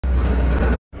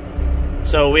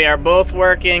So we are both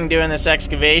working doing this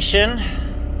excavation.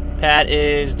 Pat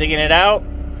is digging it out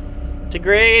to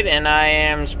grade, and I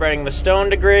am spreading the stone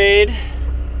to grade.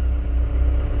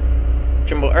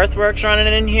 Trimble Earthworks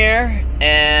running in here,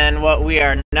 and what we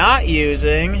are not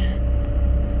using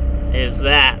is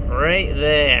that right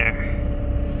there.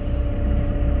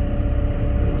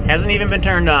 Hasn't even been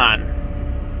turned on,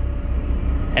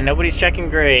 and nobody's checking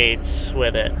grades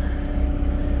with it.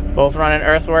 Both running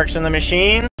Earthworks in the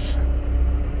machines.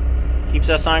 Keeps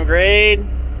us on grade.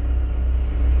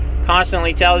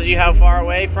 Constantly tells you how far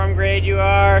away from grade you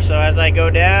are, so as I go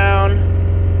down,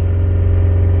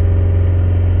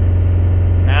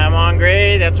 now I'm on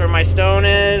grade. That's where my stone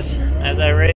is. As I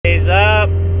raise up,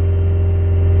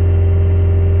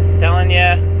 it's telling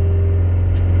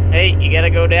you, hey, you gotta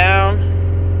go down.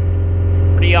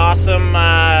 Pretty awesome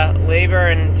labor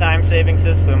and time-saving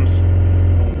systems.